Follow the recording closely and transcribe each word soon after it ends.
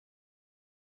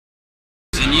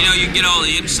And you know, you get all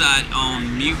the insight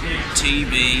on Mutant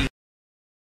TV.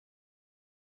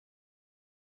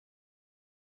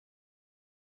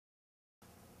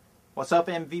 What's up,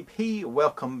 MVP?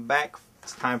 Welcome back.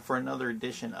 It's time for another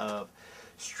edition of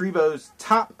Streebo's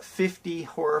Top 50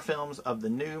 Horror Films of the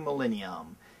New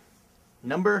Millennium.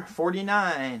 Number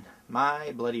 49,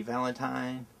 My Bloody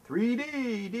Valentine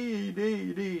 3D,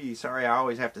 D. Sorry, I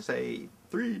always have to say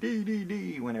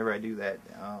 3D whenever I do that.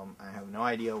 I have no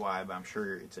idea why, but I'm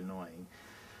sure it's annoying.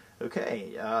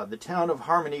 Okay, the town of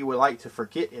Harmony would like to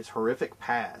forget its horrific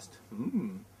past.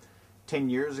 10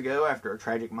 years ago, after a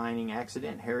tragic mining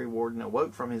accident, Harry Warden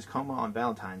awoke from his coma on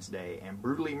Valentine's Day and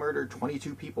brutally murdered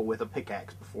 22 people with a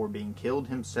pickaxe before being killed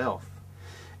himself.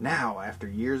 Now, after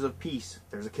years of peace,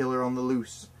 there's a killer on the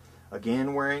loose,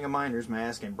 again wearing a miner's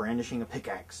mask and brandishing a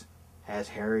pickaxe. Has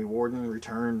Harry Warden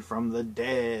returned from the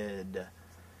dead?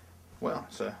 Well,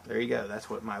 so there you go. That's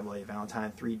what My Bloody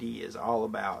Valentine 3D is all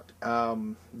about.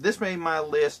 This made my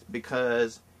list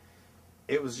because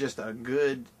it was just a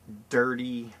good,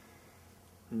 dirty,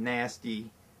 nasty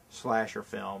slasher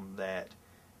film that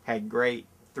had great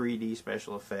 3D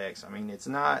special effects. I mean, it's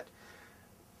not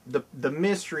the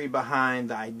mystery behind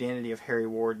the identity of Harry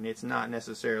Warden. It's not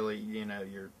necessarily, you know,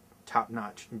 your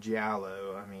top-notch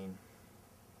giallo. I mean,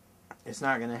 it's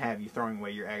not going to have you throwing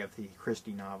away your Agatha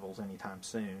Christie novels anytime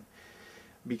soon,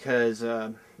 because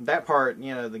that part,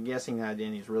 you know, the guessing the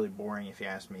identity is really boring if you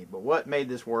ask me. But what made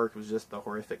this work was just the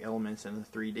horrific elements in the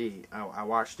 3D. I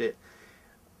watched it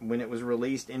when it was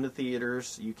released into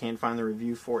theaters. You can find the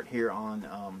review for it here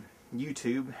on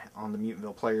YouTube on the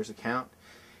Mutantville Players account,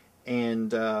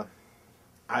 and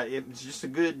it was just a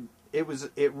good.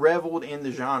 It reveled in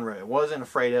the genre. It wasn't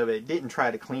afraid of it. It didn't try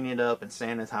to clean it up and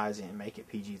sanitize it and make it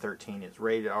PG-13. It's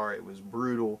rated R. It was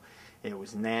brutal. It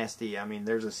was nasty. I mean,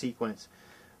 there's a sequence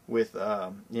with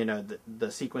you know,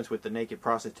 the sequence with the naked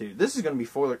prostitute. This is going to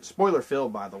be spoiler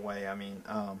filled, by the way. I mean,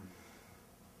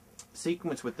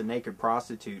 sequence with the naked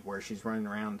prostitute where she's running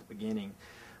around at the beginning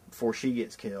before she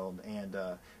gets killed, and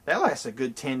that lasts a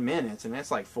good 10 minutes, and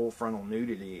that's like full frontal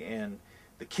nudity, and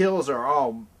the kills are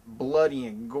all bloody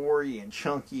and gory and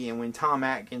chunky, and when Tom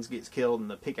Atkins gets killed and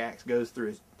the pickaxe goes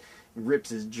through rips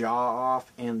his jaw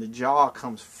off, and the jaw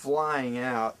comes flying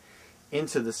out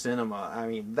into the cinema, I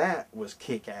mean, that was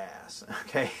kick-ass,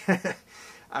 okay?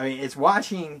 I mean, it's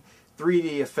watching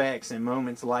 3D effects and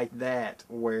moments like that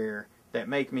that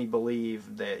make me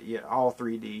believe that, yeah, all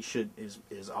 3D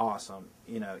is awesome.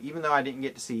 You know, even though I didn't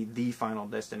get to see the Final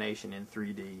Destination in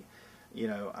 3D, you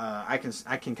know, I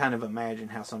can kind of imagine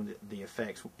how some of the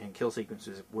effects and kill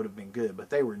sequences would have been good, but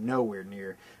they were nowhere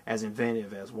near as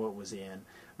inventive as what was in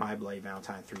My Bloody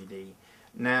Valentine 3D.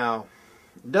 Now,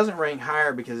 it doesn't rank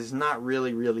higher because it's not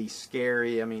really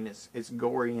scary. I mean, it's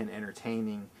gory and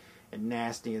entertaining and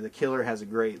nasty. The killer has a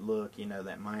great look, you know,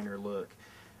 that miner look,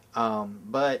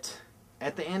 but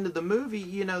at the end of the movie,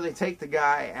 you know, they take the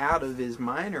guy out of his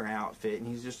miner outfit, and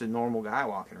he's just a normal guy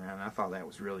walking around. And I thought that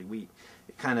was really weak.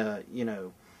 It kind of, you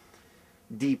know,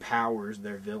 depowers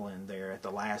their villain there at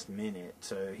the last minute.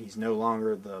 So he's no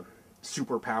longer the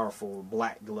super powerful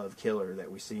black glove killer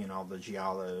that we see in all the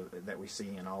giallo, that we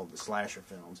see in all the slasher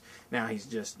films. Now he's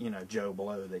just, you know, Joe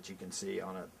Blow that you can see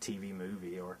on a TV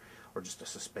movie or just a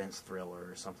suspense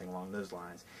thriller or something along those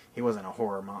lines. He wasn't a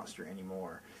horror monster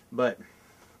anymore. But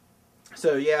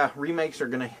so yeah, remakes are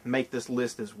going to make this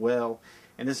list as well,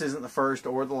 and this isn't the first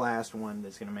or the last one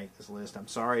that's going to make this list. I'm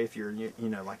sorry if you're, you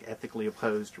know, like ethically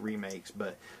opposed to remakes,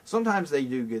 but sometimes they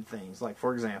do good things. Like,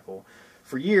 for example,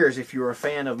 for years, if you were a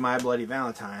fan of My Bloody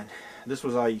Valentine, this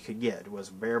was all you could get. It was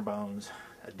a bare bones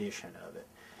edition of it.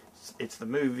 It's the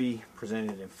movie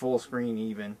presented in full screen,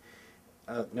 even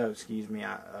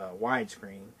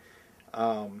widescreen.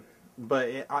 But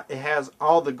it has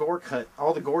all the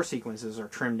gore sequences are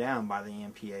trimmed down by the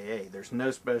MPAA. There's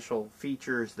no special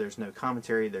features, there's no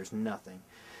commentary, there's nothing.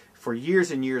 For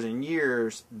years and years and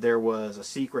years, there was a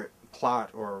secret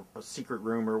plot or a secret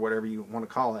rumor, whatever you want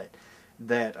to call it,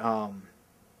 that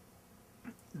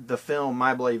the film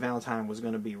My Bloody Valentine was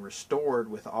going to be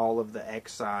restored with all of the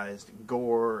excised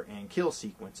gore and kill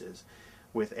sequences,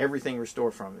 with everything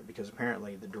restored from it, because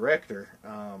apparently the director,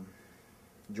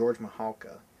 George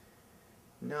Mahalka,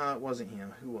 no, it wasn't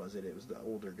him. Who was it? It was the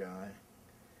older guy.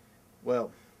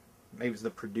 Well, maybe it was the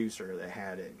producer that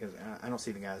had it, because I don't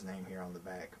see the guy's name here on the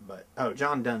back. But oh,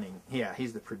 John Dunning. Yeah,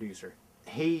 he's the producer.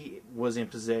 He was in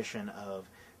possession of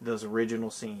those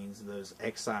original scenes, those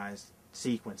excised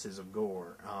sequences of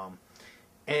gore.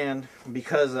 And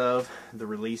because of the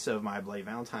release of My Bloody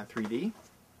Valentine 3D,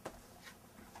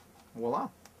 voila,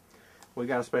 we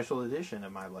got a special edition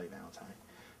of My Bloody Valentine.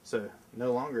 So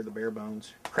no longer the bare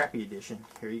bones crappy edition.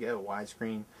 Here you go,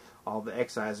 widescreen. All the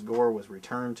excise gore was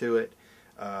returned to it.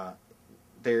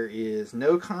 There is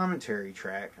no commentary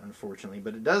track, unfortunately,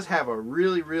 but it does have a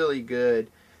really, really good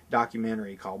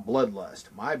documentary called Bloodlust,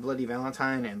 My Bloody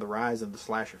Valentine and the Rise of the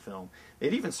Slasher Film.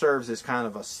 It even serves as kind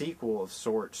of a sequel of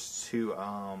sorts to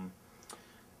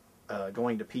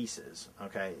Going to Pieces.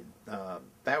 Okay,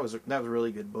 that was a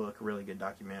really good book, a really good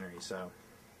documentary. So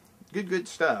good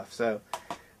stuff. So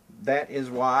that is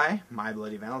why My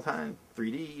Bloody Valentine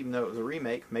 3D, even though it was a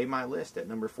remake, made my list at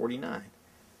number 49.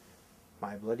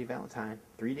 My Bloody Valentine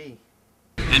 3D.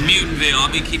 And Mutantville,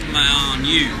 I'll be keeping my eye on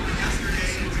you.